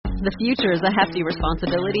The future is a hefty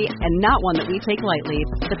responsibility and not one that we take lightly.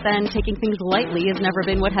 But then taking things lightly has never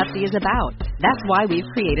been what Hefty is about. That's why we've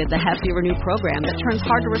created the Hefty Renew program that turns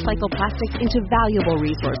hard-to-recycle plastics into valuable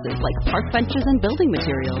resources like park benches and building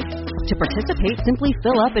materials. To participate, simply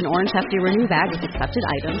fill up an orange Hefty Renew bag with accepted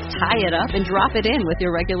items, tie it up, and drop it in with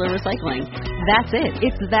your regular recycling. That's it.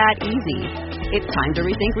 It's that easy. It's time to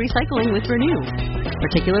rethink recycling with Renew.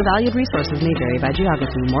 Particular valued resources may vary by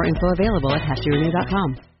geography. More info available at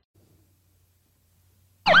heftyrenew.com.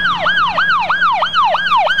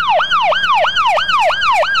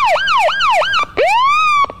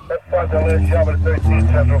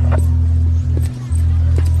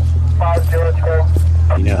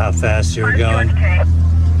 You know how fast you were going?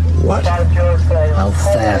 What? How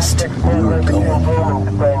fast you were going?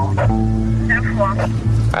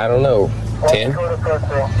 I don't know. 10?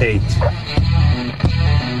 8.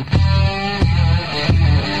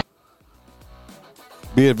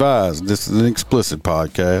 Be advised, this is an explicit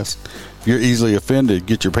podcast. If you're easily offended,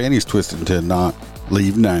 get your panties twisted into a knot.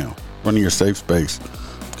 Leave now. Run in your safe space.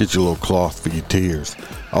 Get your little cloth for your tears.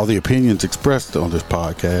 All the opinions expressed on this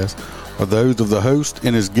podcast are those of the host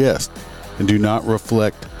and his guest and do not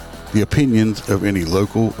reflect the opinions of any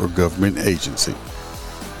local or government agency.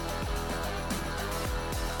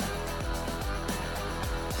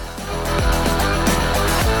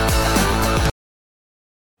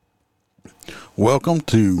 Welcome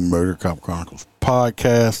to Motor Cop Chronicles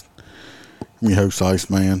podcast. I'm your host,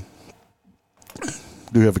 Iceman.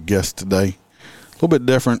 Do have a guest today. A little bit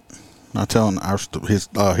different. Not telling his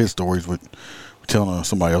stories, but we're telling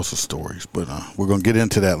somebody else's stories. But we're going to get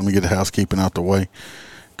into that. Let me get the housekeeping out the way.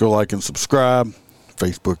 Go like and subscribe.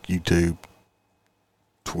 Facebook, YouTube,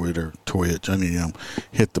 Twitter, Twitch, any of them.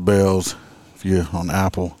 Hit the bells. If you're on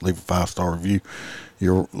Apple, leave a 5-star review.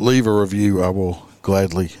 You leave a review, I will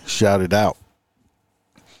gladly shout it out.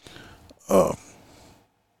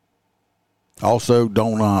 Also,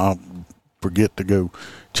 don't forget to go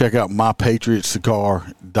check out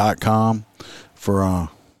mypatriotcigar.com for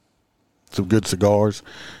some good cigars.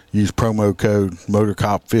 Use promo code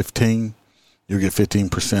MotorCop15. You'll get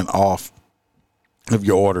 15% off of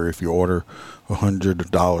your order. If you order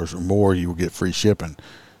 $100 or more, you will get free shipping.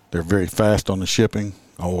 They're very fast on the shipping.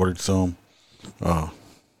 I ordered some. 2-3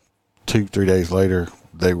 days later,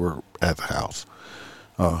 they were at the house.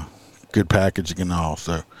 Good packaging and all.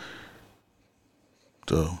 So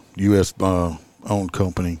the U.S. owned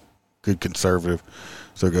company, good conservative.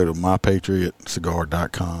 So go to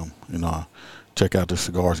mypatriotcigar.com and check out the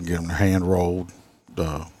cigars and get them hand rolled,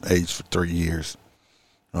 aged for 3 years.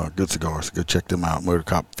 Good cigars. Go check them out.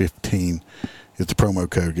 MotorCop15 is the promo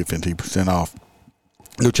code. Get 15% off.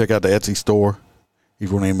 Go check out the Etsy store. If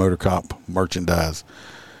you want any MotorCop merchandise,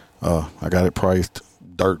 I got it priced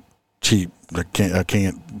dirt cheap. I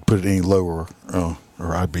can't put it any lower, or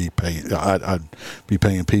I'd be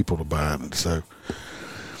paying people to buy it. So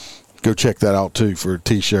go check that out too for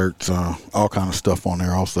t-shirts, all kind of stuff on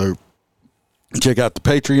there. Also, check out the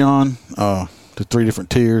Patreon, the 3 different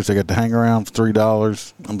tiers. They got the hang around for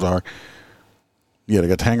 $3. I'm sorry. Yeah, they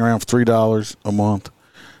got the hang around for $3 a month.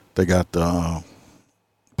 They got the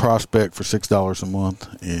prospect for $6 a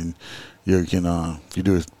month, and you can if you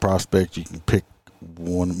do a prospect, you can pick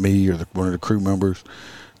me or one of the crew members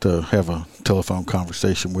to have a telephone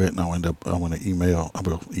conversation with, and I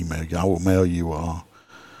will mail you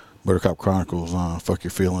Motor Cop Chronicles Fuck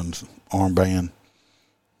Your Feelings armband.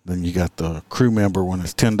 Then you got the crew member when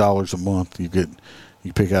it's $10 a month. You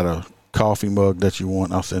pick out a coffee mug that you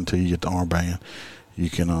want. I'll send to you. You get the armband.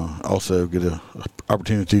 You can also get a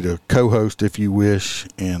opportunity to co-host if you wish,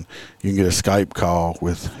 and you can get a Skype call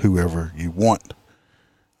with whoever you want.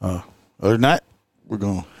 Other than that, we're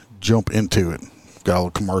going to jump into it. Got all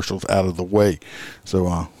the commercials out of the way.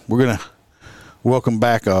 So we're going to welcome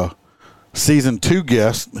back a season 2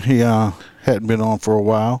 guest. He hadn't been on for a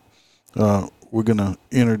while. We're going to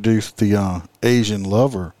introduce the Asian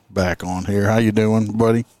Lover back on here. How you doing,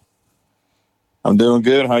 buddy? I'm doing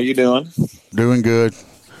good. How you doing? Doing good.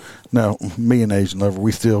 No, me and Asian Lover,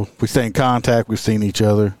 we stay in contact. We've seen each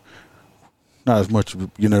other. Not as much,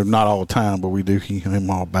 not all the time, but we do him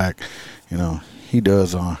all back. He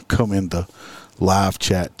does come into live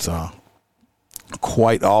chats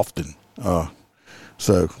quite often.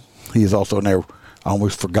 So he is also in there. I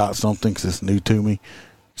almost forgot something because it's new to me.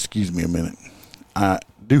 Excuse me a minute. I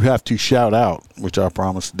do have to shout out, which I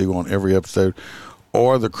promise to do on every episode,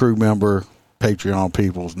 or the crew member Patreon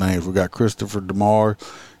people's names. We got Christopher DeMar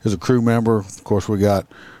is a crew member. Of course, we got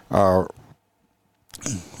our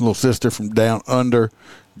little sister from down under,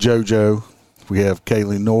 JoJo. We have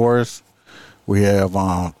Kaylee Norris. We have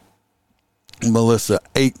Melissa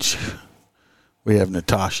H. We have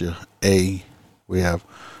Natasha A. We have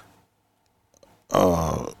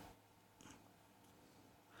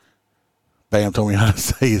Bam told me how to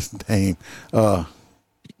say his name.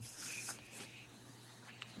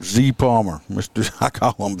 Z Palmer. I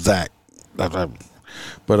call him Zach. But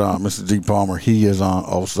Mr. Z Palmer, he is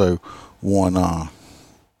also one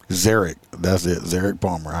Zarek. That's it. Zarek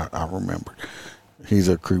Palmer. I remember. He's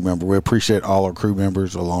a crew member. We appreciate all our crew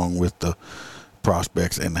members along with the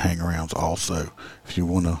prospects and the hangarounds also. If you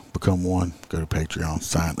want to become one, go to Patreon,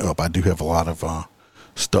 sign up. I do have a lot of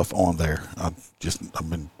stuff on there. I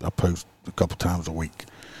post a couple times a week.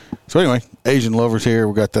 So anyway, Asian Lovers here.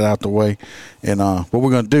 We got that out the way. And what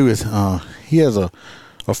we're going to do is he has a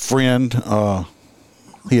friend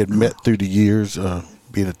he had met through the years,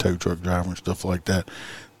 being a tow truck driver and stuff like that.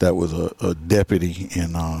 That was a deputy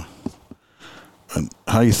in, how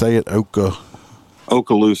do you say it?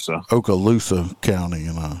 Okaloosa County.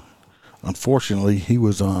 And unfortunately, he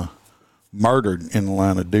was murdered in the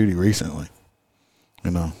line of duty recently.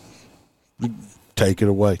 Take it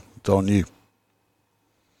away. It's on you.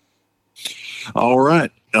 All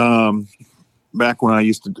right. Back when I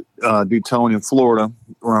used to do towing in Florida,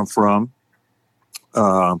 where I'm from,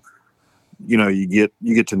 you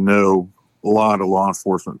get to know a lot of law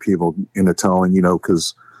enforcement people in the towing,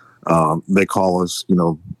 because they call us,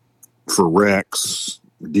 for wrecks,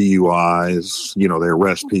 DUIs, they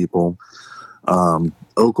arrest people.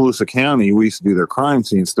 Okaloosa County, we used to do their crime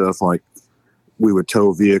scene stuff. Like we would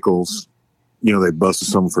tow vehicles, they busted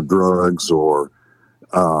someone for drugs or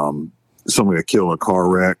somebody that killed in a car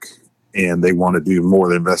wreck, and they want to do more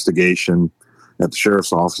of the investigation at the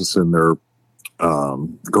sheriff's office in their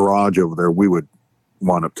garage over there. We would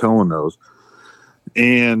wind up towing those.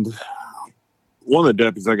 And one of the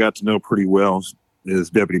deputies I got to know pretty well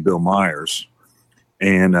is Deputy Bill Myers.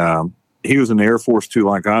 And he was in the Air Force too,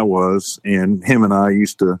 like I was. And him and I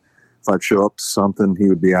used to, if I'd show up to something, he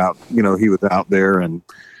would be out, he was out there, and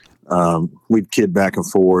we'd kid back and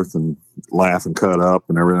forth and laugh and cut up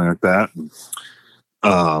and everything like that. And,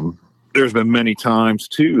 there's been many times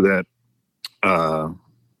too that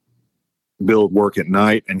Bill would work at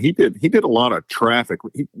night, and he did a lot of traffic,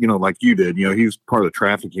 like you did. He was part of the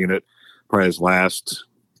traffic unit probably his last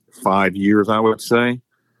 5 years, I would say.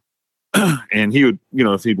 And he would,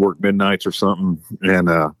 if he'd work midnights or something,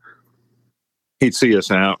 and he'd see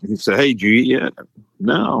us out, and he'd say, "Hey, G, yeah."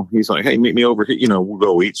 No, he's like, "Hey, meet me over here. We'll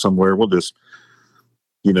go eat somewhere. We'll just,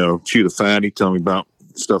 chew the fatty, tell me about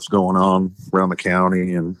stuff's going on around the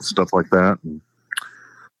county and stuff like that."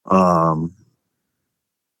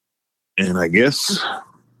 And I guess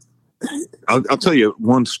I'll tell you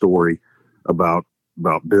one story about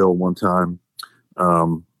Bill. One time,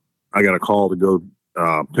 I got a call to go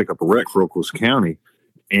pick up a wreck for Okaloosa County,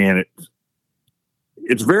 and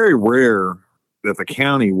it's very rare that the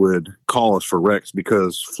county would call us for wrecks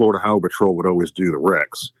because Florida Highway Patrol would always do the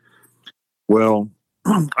wrecks. Well,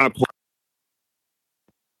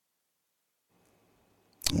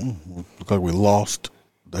 Looks like we lost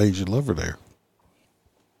the Asian Lover there.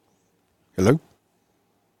 Hello?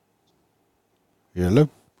 Hello?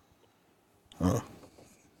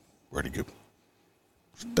 Where'd he go?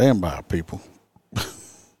 Stand by, people.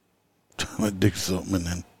 Trying to do something and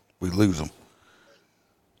then we lose them.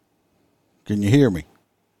 Can you hear me?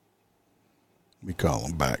 Let me call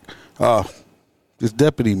him back. This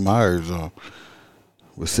Deputy Myers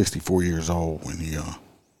was 64 years old when he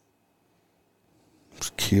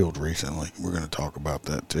was killed recently. We're going to talk about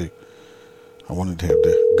that too. I wanted to have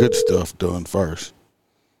the good stuff done first.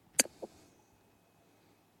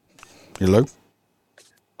 Hello?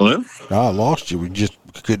 Hello? I lost you. We just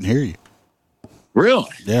couldn't hear you. Really?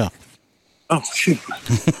 Yeah. Oh, shoot.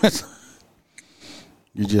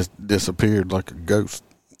 You just disappeared like a ghost.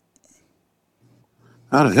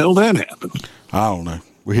 How the hell that happened? I don't know.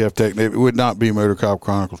 We have it would not be Motor Cop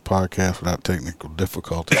Chronicles podcast without technical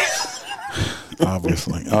difficulties.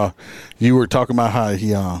 Obviously. You were talking about how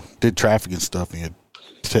he did traffic and stuff, and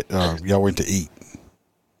y'all went to eat.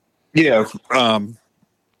 Yeah.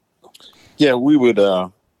 We would.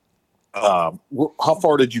 How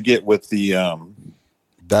far did you get with the?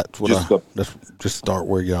 That's what let's just start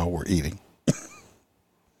where y'all were eating.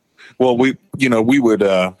 Well, we would.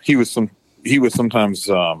 He was sometimes.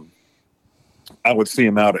 I would see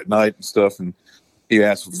him out at night and stuff, and he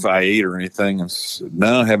asked if I ate or anything, and I said,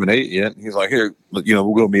 "No, I haven't ate yet." He's like, "Here,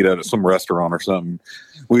 we'll go meet at some restaurant or something."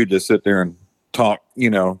 We'd just sit there and talk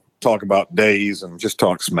about days and just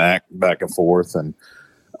talk smack back and forth. And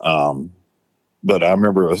but I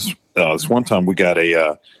remember this one time I got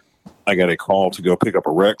a call to go pick up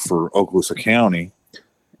a wreck for Okaloosa County,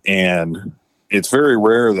 and it's very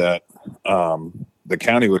rare that the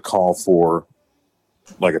county would call for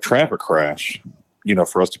like a traffic crash,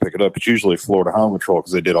 for us to pick it up. It's usually Florida Highway Patrol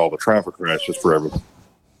because they did all the traffic crashes for everything.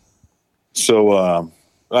 So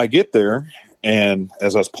I get there, and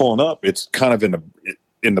as I was pulling up, it's kind of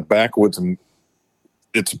in the backwoods, and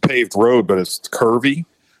it's a paved road, but it's curvy.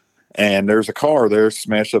 And there's a car there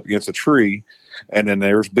smashed up against a tree. And then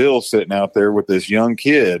there's Bill sitting out there with this young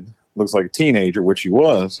kid, looks like a teenager, which he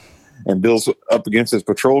was. And Bill's up against his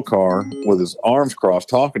patrol car with his arms crossed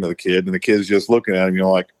talking to the kid. And the kid's just looking at him,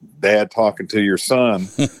 like, Dad talking to your son,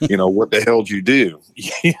 what the hell did you do?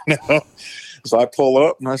 So I pull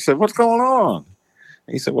up and I said, what's going on?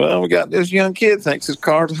 He said, well, we got this young kid thinks his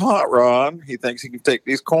car's a hot rod. He thinks he can take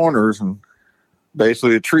these corners, and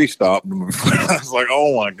basically the tree stopped him. I was like,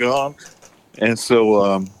 oh my God. And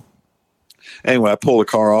so, anyway, I pull the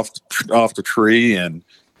car off the tree, and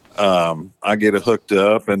I get it hooked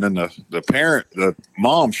up, and then the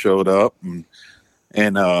mom showed up,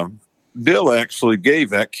 and Bill actually gave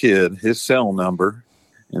that kid his cell number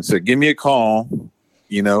and said, give me a call,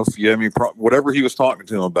 if you have any whatever he was talking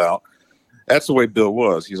to him about. That's the way Bill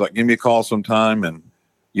was. He's like, give me a call sometime, and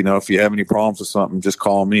if you have any problems with something, just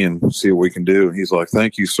call me and see what we can do. And he's like,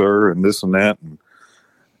 thank you, sir, and this and that.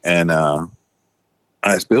 And I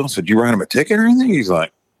asked Bill, said, you write him a ticket or anything? He's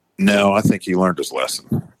like, no, I think he learned his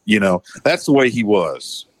lesson. That's the way he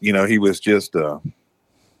was. He was just,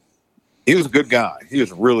 he was a good guy. He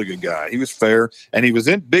was a really good guy. He was fair, and he was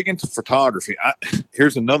big into photography.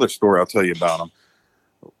 Here's another story I'll tell you about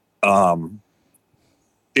him.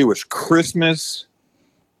 It was Christmas.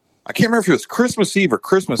 I can't remember if it was Christmas Eve or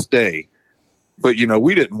Christmas Day, but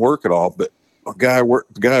we didn't work at all. But the guy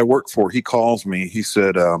I worked for, he calls me. He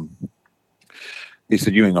said, you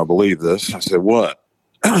ain't gonna believe this. I said, what?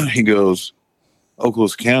 He goes,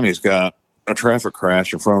 Okaloosa County's got a traffic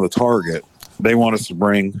crash in front of the Target. They want us to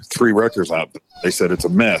bring 3 wreckers out. They said it's a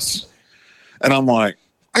mess. And I'm like,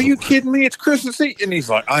 are you kidding me? It's Christmas Eve. And he's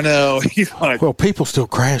like, I know. He's like, well, people still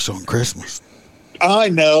crash on Christmas. I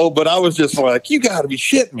know, but I was just like, you got to be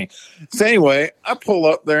shitting me. So anyway, I pull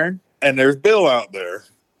up there, and there's Bill out there,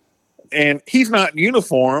 and he's not in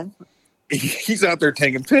uniform. He's out there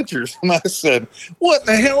taking pictures. And I said, what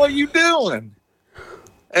the hell are you doing?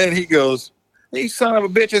 And he goes, these son of a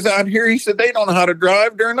bitches out here, he said, they don't know how to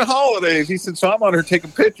drive during the holidays. He said, so I'm out here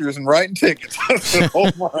taking pictures and writing tickets. I said,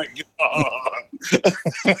 oh my God.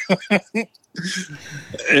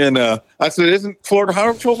 And I said, isn't Florida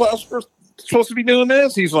Highway Patrol supposed to be doing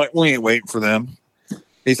this? He's like, we ain't waiting for them.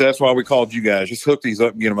 He said, that's why we called you guys. Just hook these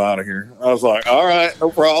up and get them out of here. I was like, all right, no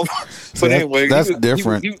problem. But anyway, that's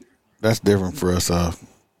different. That's different for us.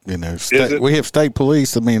 We have state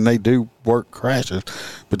police. I mean, they do work crashes,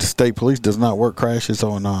 but the state police does not work crashes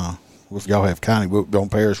on. If y'all have county on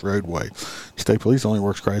Parish Roadway, state police only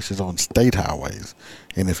works crashes on state highways.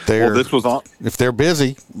 And if they're if they're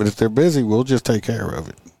busy, we'll just take care of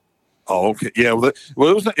it. Oh, okay. Yeah. Well,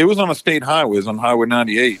 it was on a state highway. It was on Highway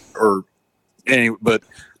 98 but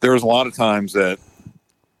there was a lot of times that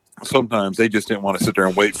sometimes they just didn't want to sit there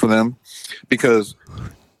and wait for them, because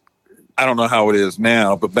I don't know how it is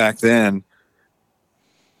now, but back then,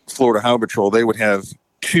 Florida Highway Patrol, they would have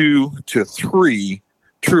 2 to 3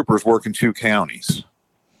 troopers working 2 counties.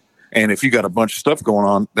 And if you got a bunch of stuff going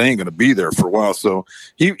on, they ain't going to be there for a while. So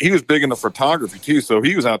he was big into photography too. So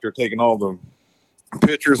he was out there taking all the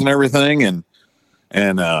pictures and everything.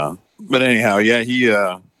 But anyhow, yeah, he,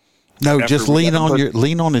 no, just lean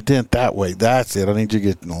on the dent that way. That's it. I need you to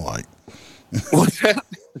get in the light. What's that?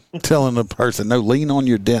 Telling the person, no, lean on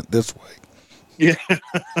your dent this way. Yeah.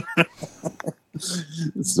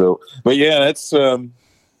 So, but yeah, that's,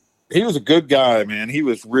 he was a good guy, man. He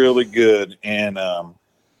was really good. And,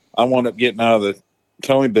 I wound up getting out of the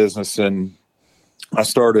towing business, and I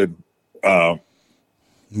started, modeling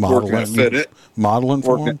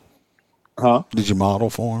for him? Huh? Did you model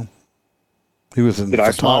for him? He was in. Did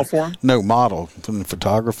I smile for him? No, model in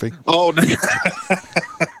photography. Oh, no.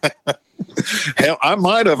 Hell, I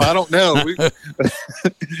might have. I don't know.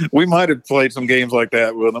 We might have played some games like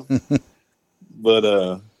that with him.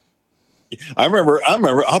 But I remember.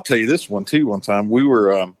 I'll tell you this one too. One time we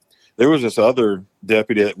were. There was this other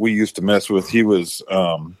deputy that we used to mess with. He was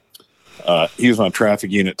on a traffic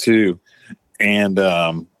unit too, and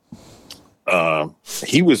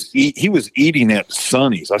he was eating at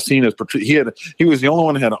Sonny's. I seen his. He was the only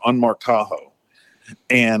one that had an unmarked Tahoe,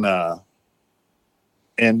 and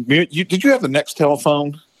did you have the Nextel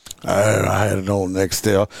phone? I had an old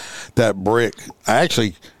Nextel. That brick. I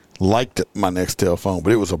actually liked my Nextel phone,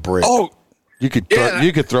 but it was a brick. Oh, you could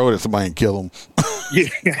throw it at somebody and kill them.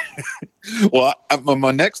 Yeah. Well,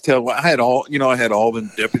 my next tale, I had all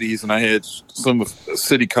the deputies, and I had some of the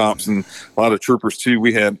city cops and a lot of troopers too.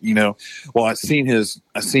 We had, I seen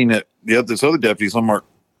that this other deputies on Mark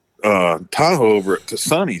Tahoe over at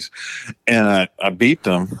Sonny's, and I beat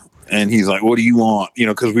them, and he's like, "What do you want?"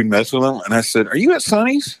 Because we messed with him, and I said, "Are you at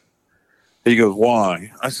Sonny's?" He goes,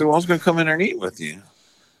 "Why?" I said, "Well, I was going to come in there and eat with you."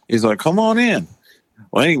 He's like, "Come on in."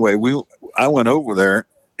 Well, anyway, I went over there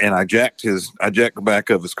and I jacked the back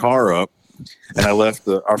of his car up, and I left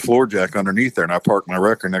our floor jack underneath there, and I parked my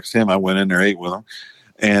wrecker next to him. I went in there, ate with him,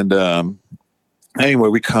 and anyway,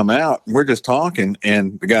 we come out and we're just talking,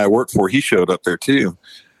 and the guy I worked for, he showed up there too,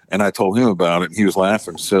 and I told him about it, and he was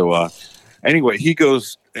laughing. So anyway, he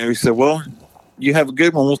goes and he said, "Well, you have a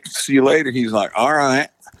good one. We'll see you later." He's like, "All right,"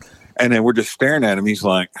 and then we're just staring at him. He's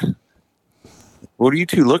like, "What are you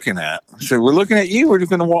two looking at?" I said, "We're looking at you. We're just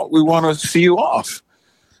going to walk. We want to see you off."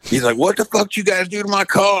 He's like, "What the fuck did you guys do to my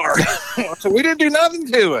car?" So we didn't do nothing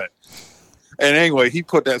to it. And anyway, he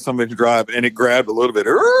put that somebody to drive, and it grabbed a little bit.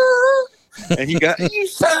 And he got, "You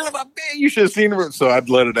son of a bitch, you should have seen it." So I'd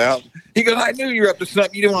let it out. He goes, "I knew you were up to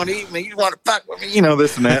something. You didn't want to eat me. You didn't want to fuck with me,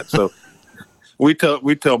 this and that." So we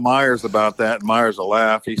tell Myers about that, and Myers will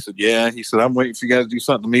laugh. He said, "Yeah." He said, "I'm waiting for you guys to do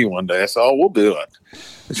something to me one day." I said, "Oh, we'll do it.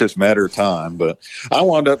 It's just a matter of time." But I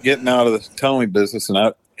wound up getting out of the towing business,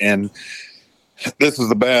 and this is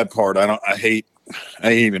the bad part. I hate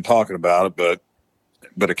even talking about it,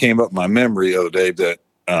 but it came up in my memory the other day that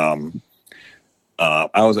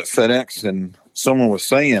I was at FedEx, and someone was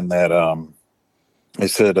saying that they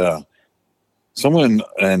said someone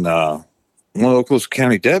in one of the Okaloosa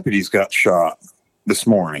County deputies got shot this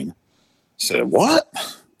morning. I said, "What?" I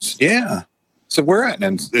said, "Yeah." I said, "Where at?"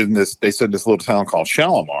 And they said this little town called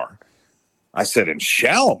Shalimar. I said, "In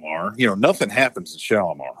Shalimar? Nothing happens in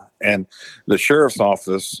Shalimar." And the sheriff's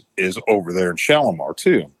office is over there in Shalimar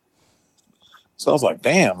too. So I was like,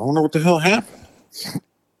 damn, I wonder what the hell happened.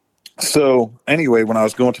 So anyway, when I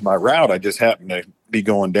was going to my route, I just happened to be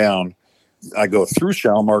going down. I go through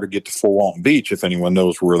Shalimar to get to Fort Walton Beach, if anyone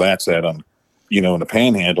knows where that's at on, in the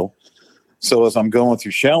Panhandle. So as I'm going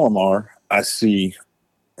through Shalimar, I see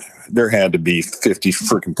there had to be 50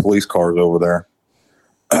 freaking police cars over there.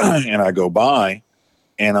 And I go by,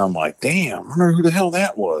 and I'm like, damn, I wonder who the hell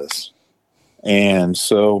that was. And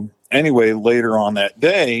so anyway, later on that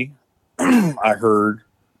day, I heard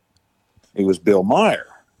it was Bill Meyer.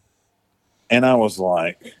 And I was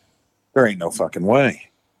like, there ain't no fucking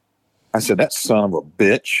way. I said, that son of a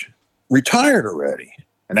bitch retired already.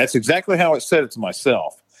 And that's exactly how I said it to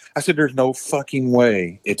myself. I said, there's no fucking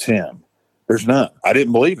way it's him. There's none. I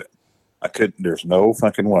didn't believe it. I couldn't. There's no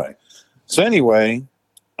fucking way. So anyway,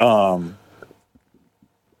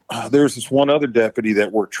 there's this one other deputy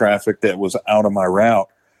that worked traffic that was out of my route.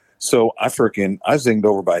 So I zinged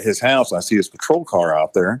over by his house. I see his patrol car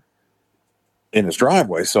out there in his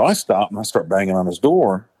driveway. So I stop and I start banging on his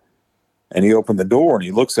door, and he opened the door and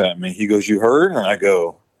he looks at me. He goes, "You heard?" And I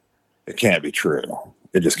go, "It can't be true.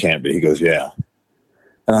 It just can't be." He goes, "Yeah."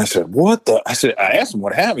 And I said, "What the?" I asked him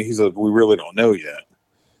what happened. He said, "We really don't know yet."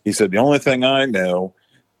 He said, "The only thing I know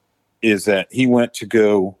is that he went to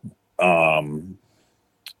go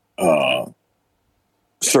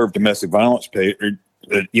serve domestic violence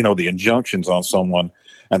the injunctions on someone,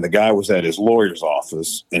 and the guy was at his lawyer's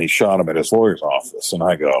office, and he shot him at his lawyer's office." And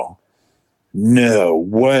I go, "No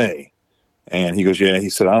way." And he goes, "Yeah." He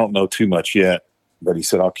said, "I don't know too much yet, but he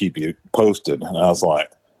said, I'll keep you posted." And I was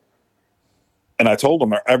like, and I told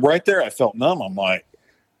him right there, I felt numb. I'm like,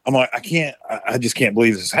 I just can't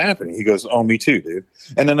believe this is happening. He goes, "Oh, me too, dude."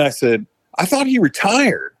 And then I said, "I thought he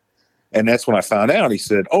retired." And that's when I found out. He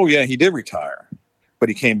said, "Oh yeah, he did retire, but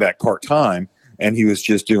he came back part-time, and he was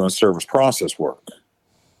just doing service process work."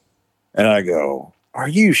 And I go, "Are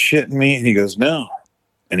you shitting me?" And he goes, "No."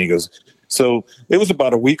 And he goes, so it was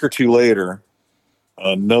about a week or two later,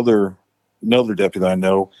 another deputy I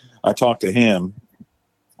know, I talked to him.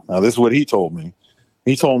 Now, this is what he told me.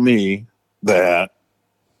 He told me that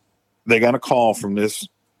they got a call from this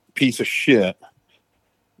piece of shit,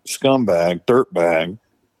 scumbag, dirtbag,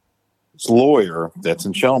 this lawyer that's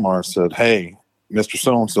in Shalimar, said, "Hey, Mr.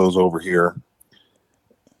 So-and-so's over here.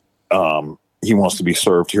 He wants to be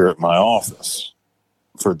served here at my office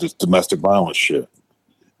for this domestic violence shit."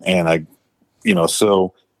 And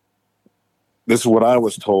so this is what I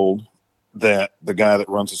was told, that the guy that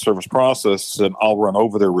runs the service process said, "I'll run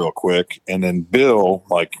over there real quick." And then Bill,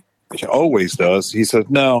 like he always does, he said,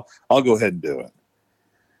 "No, I'll go ahead and do it."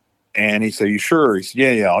 And he said, "You sure?" He said,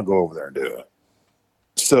 Yeah, I'll go over there and do it."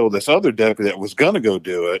 So this other deputy that was going to go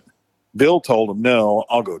do it, Bill told him, "No,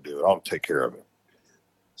 I'll go do it. I'll take care of it."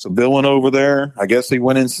 So Bill went over there. I guess he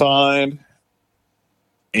went inside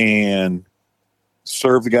and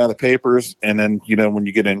served the guy the papers. And then, when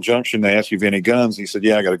you get an injunction, they ask you if you have any guns. He said,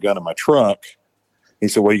 yeah, I got a gun in my truck. He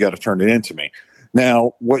said, well, you got to turn it in to me.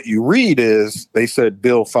 Now, what you read is they said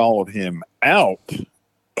Bill followed him out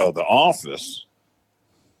of the office.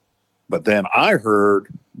 But then I heard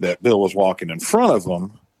that Bill was walking in front of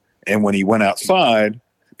him. And when he went outside,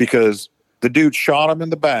 because the dude shot him in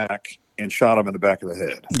the back and shot him in the back of the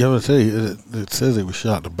head. Yeah, let's see. It says he was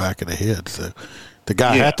shot in the back of the head. So the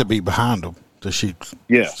guy had to be behind him to shoot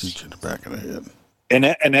you in the back of the head.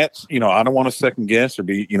 And that's, I don't want to second guess or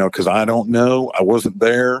be, because I don't know. I wasn't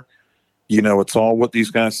there. It's all what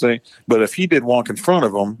these guys say. But if he did walk in front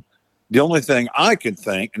of him, the only thing I could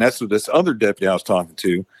think, and that's what this other deputy I was talking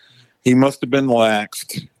to, he must have been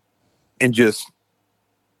laxed and just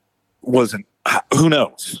wasn't, who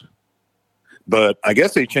knows? But I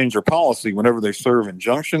guess they changed their policy whenever they serve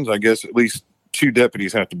injunctions. I guess at least 2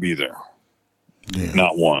 deputies have to be there,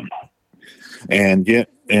 not 1. And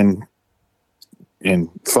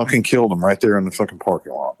fucking killed him right there in the fucking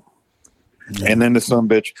parking lot. Yeah. And then the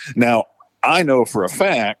sumbitch. Now, I know for a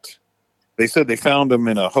fact, they said they found him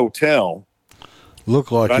in a hotel.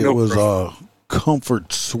 Looked like it was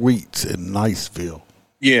Comfort Suites in Niceville.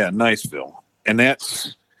 Yeah, Niceville. And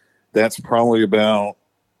that's probably about,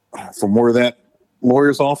 from where that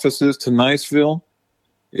lawyer's office is to Niceville,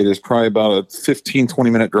 it is probably about a 15,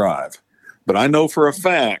 20-minute drive. But I know for a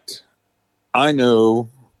fact, the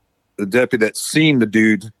deputy that seen the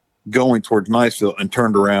dude going towards Niceville and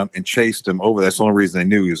turned around and chased him over. That's the only reason they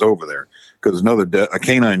knew he was over there, because a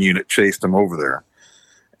canine unit chased him over there.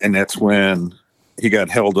 And that's when he got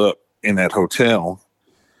held up in that hotel.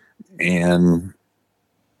 And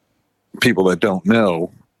people that don't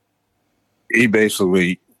know, he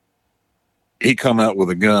come out with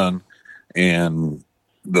a gun and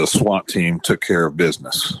the SWAT team took care of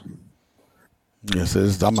business. Yes,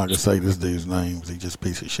 I'm not gonna say this dude's name. He's just a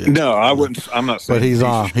piece of shit. No, I wouldn't. I'm not saying. But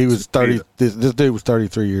he was 30. This dude was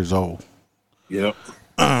 33 years old. Yep.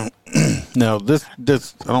 Now this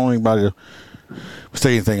I don't want anybody to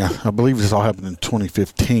say anything. I believe this all happened in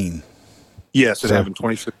 2015. Yes, it happened in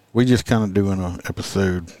 2015. We just kind of doing an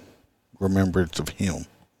episode remembrance of him.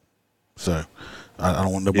 So I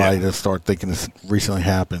don't want nobody to start thinking this recently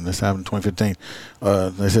happened. This happened in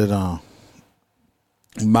 2015. They said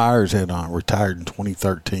Myers had retired in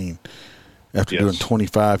 2013 after doing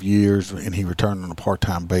 25 years, and he returned on a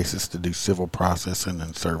part-time basis to do civil processing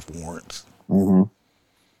and serve warrants. Mm-hmm.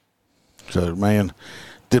 So, man,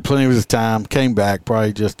 did plenty of his time, came back,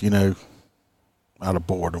 probably just, out of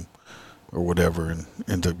boredom or whatever, and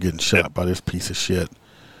ended up getting shot by this piece of shit.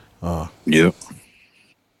 Yep.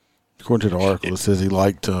 According to the article, it says he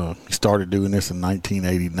started doing this in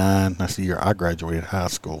 1989. That's the year I graduated high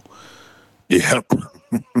school. Yep.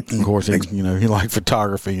 Of course, he liked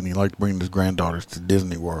photography, and he liked bringing his granddaughters to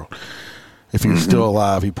Disney World. If he was still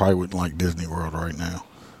alive, he probably wouldn't like Disney World right now.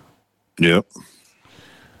 Yep.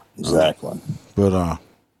 Exactly. But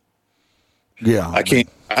yeah, I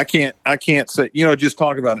can't say. Just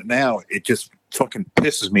talk about it now. It just fucking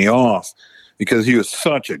pisses me off because he was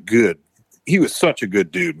such a good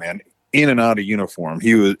dude, man. In and out of uniform,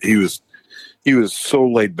 he was so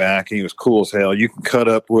laid back, and he was cool as hell. You can cut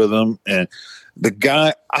up with him, and the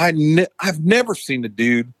guy, I've never seen the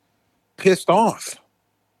dude pissed off.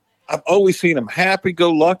 I've always seen him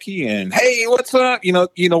happy-go-lucky and, hey, what's up?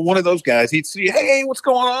 One of those guys. He'd see, hey, what's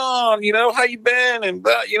going on? How you been? And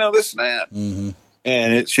this and that. Mm-hmm.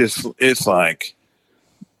 And it's like,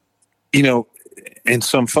 and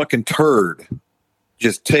some fucking turd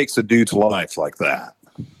just takes a dude's life like that.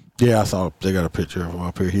 Yeah, I saw they got a picture of him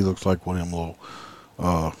up here. He looks like one of them little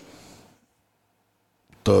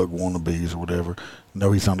thug wannabes or whatever.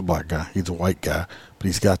 No, he's not a black guy. He's a white guy, but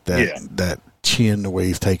he's got that chin the way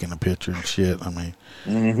he's taking the picture and shit. I mean,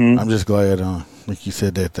 I'm just glad, like you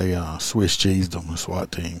said, that they Swiss cheesed him, the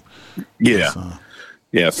SWAT team. Yeah,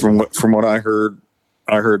 yeah. From what I heard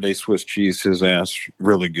they Swiss cheesed his ass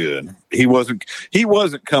really good. He wasn't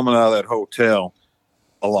coming out of that hotel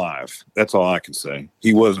alive. That's all I can say.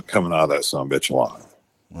 He wasn't coming out of that sumbitch alive.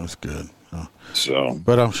 That's good.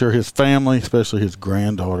 But I'm sure his family, especially his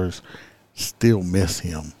granddaughters, still miss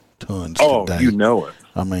him tons. Today. You know it.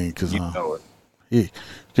 I mean, because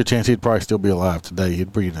good chance he'd probably still be alive today.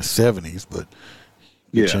 He'd be in his 70s, but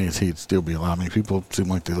good chance he'd still be alive. I mean, people seem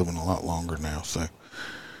like they're living a lot longer now. So,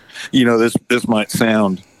 this might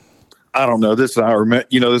sound, I don't know. This is how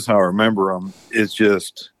I remember him. It's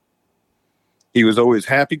just, he was always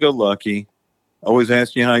happy-go-lucky. always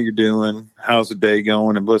ask you how you're doing, how's the day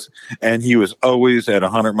going, and listen. And he was always at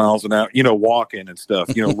 100 miles an hour, walking and stuff,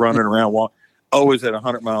 running around, always at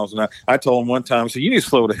 100 miles an hour. I told him one time, I said, you need to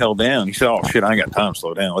slow the hell down. He said, oh shit, I ain't got time to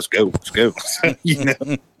slow down. Let's go. That's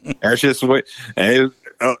just the way.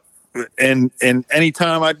 And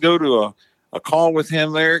anytime I'd go to a call with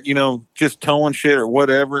him there, just towing shit or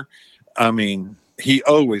whatever, I mean, he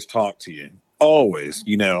always talked to you, always,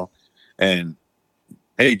 and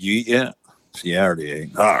hey, do you eat yet? Yeah, I already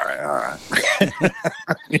ate. All right.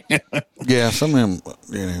 Yeah, some of them,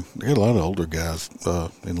 they got a lot of older guys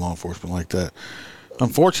in law enforcement like that.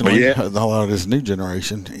 Unfortunately, a lot of this new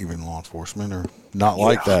generation, even law enforcement, are not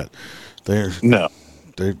like that. They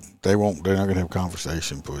won't. They're not going to have a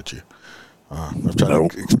conversation with you. I've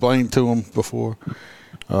tried to explain to them before,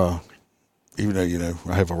 even though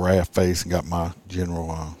I have a raft face and got my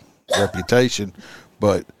general reputation.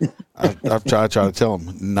 But I've tried to tell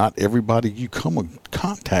them, not everybody you come in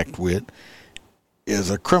contact with is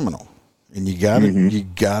a criminal, and you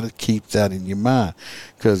gotta keep that in your mind.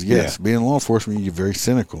 Because being law enforcement, you're very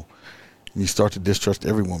cynical, and you start to distrust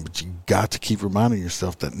everyone. But you got to keep reminding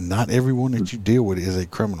yourself that not everyone that you deal with is a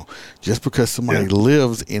criminal. Just because somebody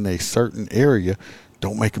lives in a certain area,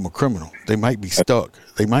 don't make them a criminal. They might be stuck.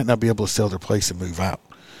 They might not be able to sell their place and move out,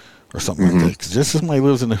 or something like that. Because just as somebody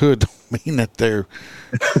lives in the hood don't mean that they're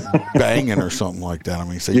banging or something like that. I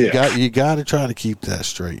mean, so you got to try to keep that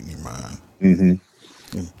straight in your mind. Mm-hmm.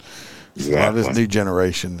 Exactly. A lot of this new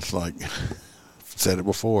generation, it's like, I've said it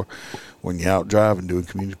before, when you're out driving, doing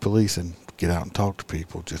community policing, get out and talk to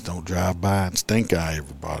people. Just don't drive by and stink eye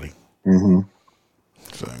everybody. Mm-hmm.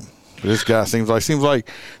 So, but this guy seems like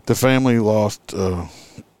the family lost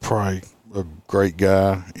probably a great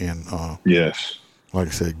guy, and like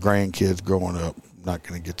I said, grandkids growing up, not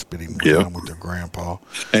going to get to spend any more time with their grandpa.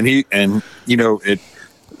 And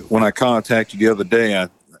when I contacted you the other day, I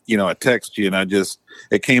text you, and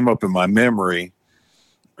it came up in my memory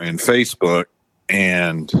in Facebook,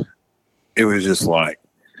 and it was just like,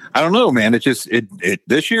 I don't know, man. It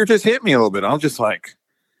this year just hit me a little bit. I was like,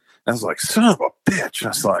 son of a bitch. I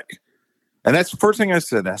was like, and that's the first thing I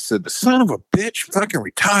said. I said, the son of a bitch fucking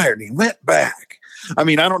retired. He went back. I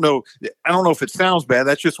mean, I don't know if it sounds bad.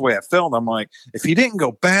 That's just the way I felt. I'm like, if he didn't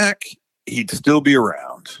go back, he'd still be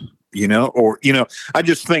around, I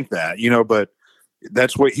just think that, but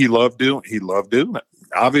that's what he loved doing. He loved doing it.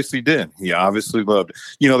 Obviously did. He obviously loved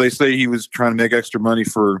it. They say he was trying to make extra money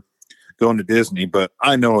for going to Disney, but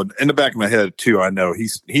I know in the back of my head too, I know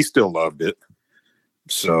he still loved it.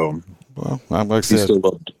 So, well, like I said,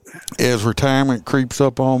 as retirement creeps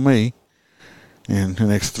up on me, in the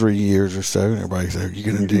next 3 years or so, everybody says,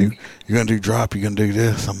 you're going to do drop, you're going to do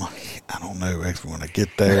this. I'm like, I don't know. Actually, when I get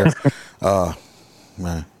there,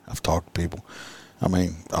 man, I've talked to people. I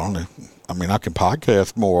mean, I don't know. I mean, I can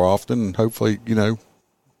podcast more often, and hopefully,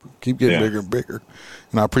 keep getting bigger and bigger.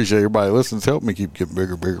 And I appreciate everybody listening to help me keep getting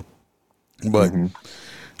bigger and bigger. But,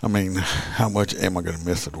 I mean, how much am I going to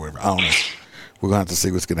miss it or whatever? I don't know. We're going to have to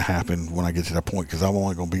see what's going to happen when I get to that point, because I'm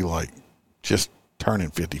only going to be like just turning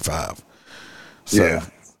 55. So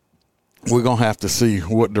we're going to have to see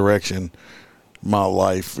what direction my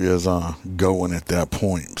life is going at that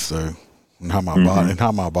point. So, and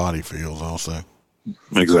how my body feels also.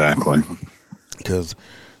 Exactly. Because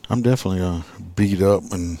I'm definitely beat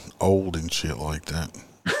up and old and shit like that.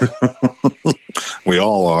 We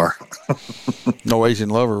all are. No Asian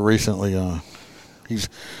Lover recently, he's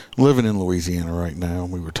living in Louisiana right now.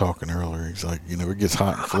 We were talking earlier. He's like, it gets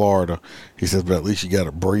hot in Florida. He says, but at least you got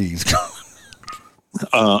a breeze going.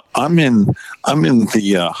 I'm in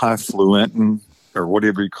the highfalutin, or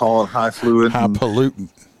whatever you call it, highfalutin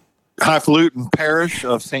parish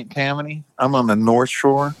of St. Tammany. I'm on the North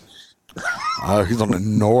Shore. He's on the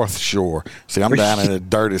North Shore. See, I'm down in the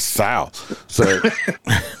dirty South. So,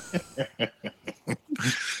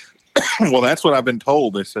 well, that's what I've been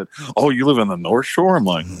told. They said, "Oh, you live on the North Shore?" I'm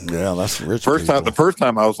like, "Yeah, that's rich." The first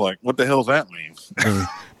time, I was like, "What the hell does that mean?"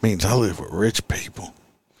 Means I live with rich people.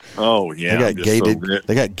 Oh yeah,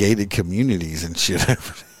 they got gated communities and shit.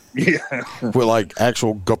 Yeah, with like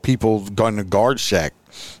actual people going to guard shack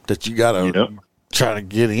that you gotta try to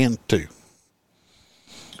get into.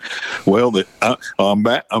 Well, I'm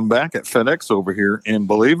back at FedEx over here, and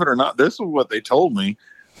believe it or not, this is what they told me.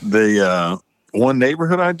 The one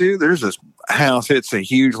neighborhood I do, there's this house. It's a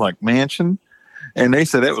huge mansion, and they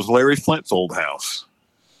said that was Larry Flint's old house.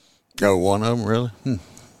 Oh, one of them, really?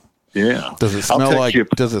 Yeah. Does it smell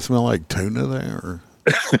like tuna there? Or?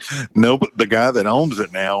 No, but the guy that owns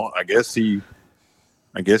it now, I guess he's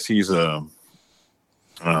a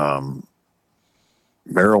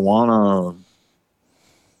marijuana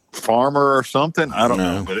farmer or something. I don't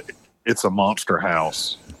know, but it's a monster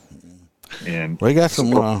house. And we got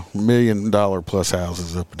some $1 million plus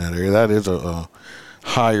houses up in that area. That is a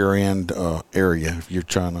higher end area. If you're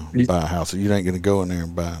trying to buy a house, you ain't going to go in there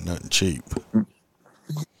and buy nothing cheap.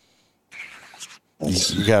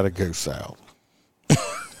 You got to go south.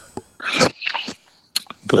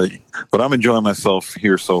 But I'm enjoying myself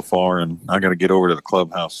here so far, and I got to get over to the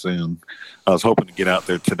clubhouse soon. I was hoping to get out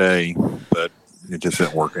there today, but it just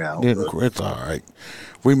didn't work out. It's all right.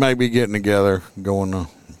 We may be getting together, going to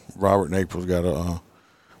Robert and April's got a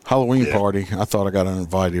Halloween party. I thought I got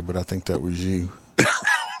uninvited, but I think that was you.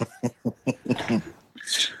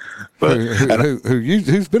 But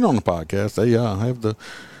who's been on the podcast? They have the.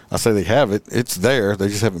 I say they have it. It's there. They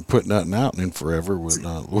just haven't put nothing out in forever with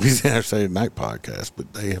Louisiana Saturday Night podcast.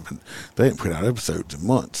 But they haven't put out episodes in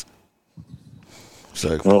months.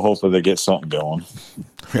 So well, hopefully they get something going.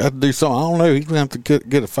 We have to do something. I don't know. He's gonna have to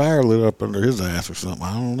get a fire lit up under his ass or something.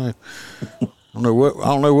 I don't know. I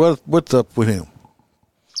don't know what's up with him.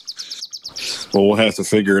 Well, we'll have to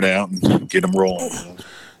figure it out and get him rolling.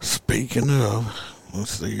 Speaking of,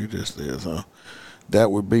 let's see who this is.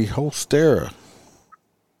 That would be Holstera.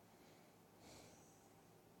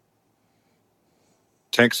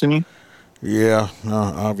 Texting you? Yeah,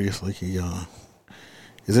 obviously he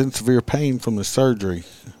is in severe pain from the surgery.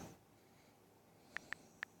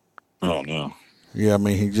 Oh no. Yeah, I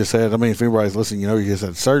mean he just had. I mean, if anybody's listening, he just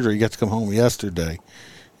had surgery. He got to come home yesterday.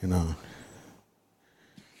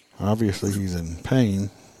 Obviously he's in pain.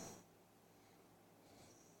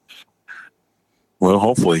 Well,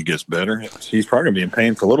 hopefully he gets better. He's probably gonna be in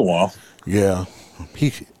pain for a little while. Yeah,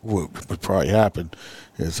 what would probably happen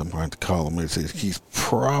is I'm going to call him and say he's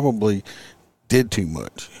probably did too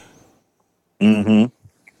much. Mm-hmm.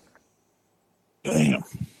 Damn.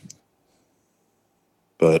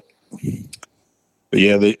 But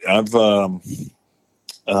yeah, I've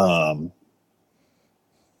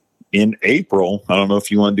in April. I don't know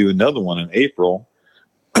if you want to do another one in April.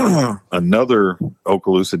 Another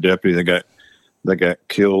Okaloosa deputy that got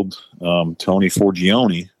killed. Tony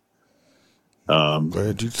Forgione.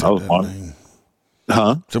 Glad you said that name.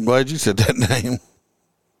 Huh? So I'm glad you said that name.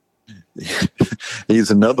 He's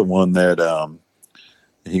another one that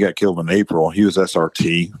he got killed in April. He was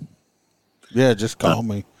SRT. Yeah, just call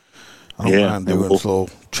me. I don't mind doing this little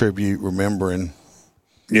tribute, remembering.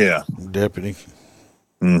 Yeah, deputy.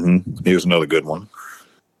 Mm-hmm. He was another good one.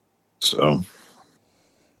 So,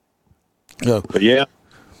 but yeah,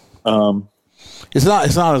 it's not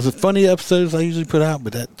as funny episodes I usually put out,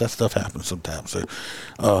 but that stuff happens sometimes. So,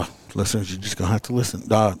 listeners, you're just gonna have to listen,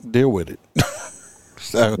 deal with it.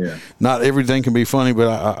 So, not everything can be funny, but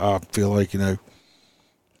I feel like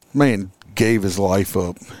man gave his life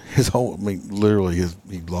up. Literally,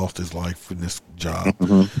 he lost his life in this job,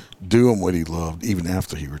 doing what he loved, even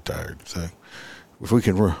after he retired. So, if we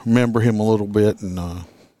can remember him a little bit, and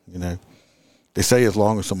they say as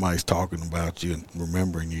long as somebody's talking about you and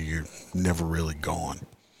remembering you, you're never really gone.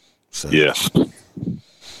 So, yes,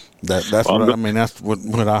 that's what I mean. That's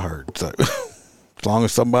what I heard. So, as long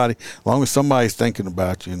as somebody's thinking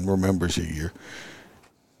about you and remembers you, you're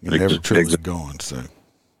never truly gone. So.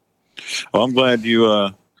 Well, I'm glad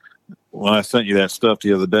you, when I sent you that stuff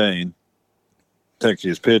the other day and texted you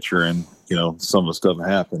his picture and, some of the stuff that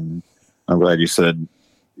happened, I'm glad you said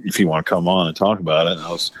if you want to come on and talk about it.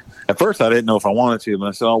 And at first I didn't know if I wanted to, but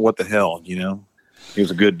I said, oh, what the hell, he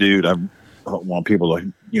was a good dude. I don't want people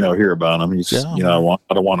to, hear about him. He's just, I don't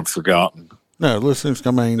want him forgotten. No, listeners,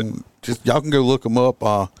 I mean, just y'all can go look him up.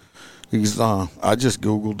 I just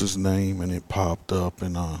Googled his name and it popped up,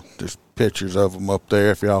 and there's pictures of him up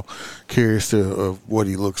there if y'all curious of what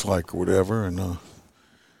he looks like or whatever, and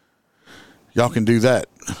y'all can do that.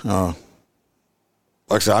 Like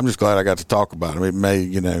I said, I'm just glad I got to talk about him. It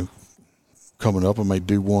may, coming up, I may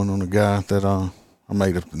do one on a guy that I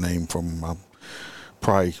made up the name from. I'll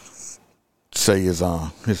probably say his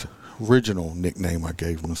original nickname I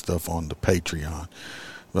gave him and stuff on the Patreon.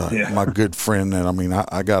 My good friend that,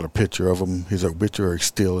 I got a picture of him. His obituary is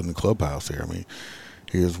still in the clubhouse here.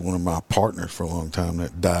 He was one of my partners for a long time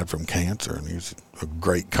that died from cancer, and he was a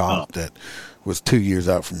great cop that was 2 years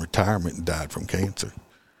out from retirement and died from cancer.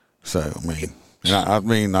 So,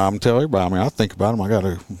 I'm telling everybody, I think about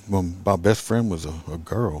him. My best friend was a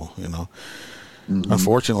girl, Mm-hmm.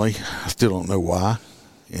 Unfortunately, I still don't know why,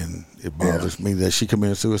 and it bothers me that she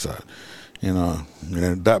committed suicide.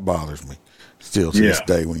 That bothers me still to this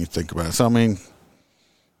day when you think about it. So,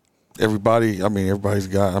 everybody's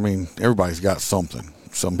got something.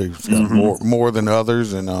 Some people's got more than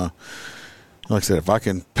others, and like I said, if I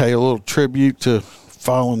can pay a little tribute to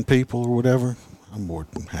fallen people or whatever, I'm more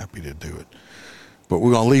than happy to do it. But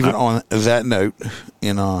we're going to leave it on that note.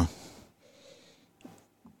 And I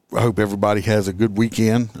hope everybody has a good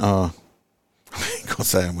weekend. I ain't going to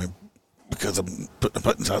say I'm going because I'm putting the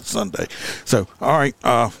buttons out Sunday. So, all right,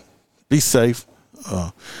 be safe.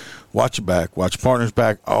 Watch your back. Watch your partner's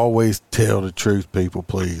back. Always tell the truth, people,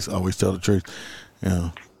 please. Always tell the truth.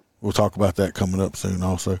 We'll talk about that coming up soon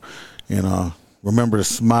also. And remember to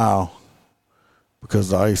smile, because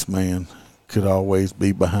the Iceman could always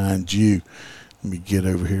be behind you. Let me get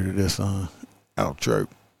over here to this outro.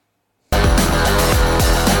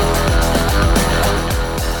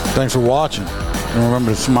 Thanks for watching. And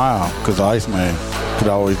remember to smile, because the Iceman could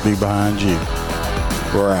always be behind you.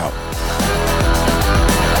 We're out.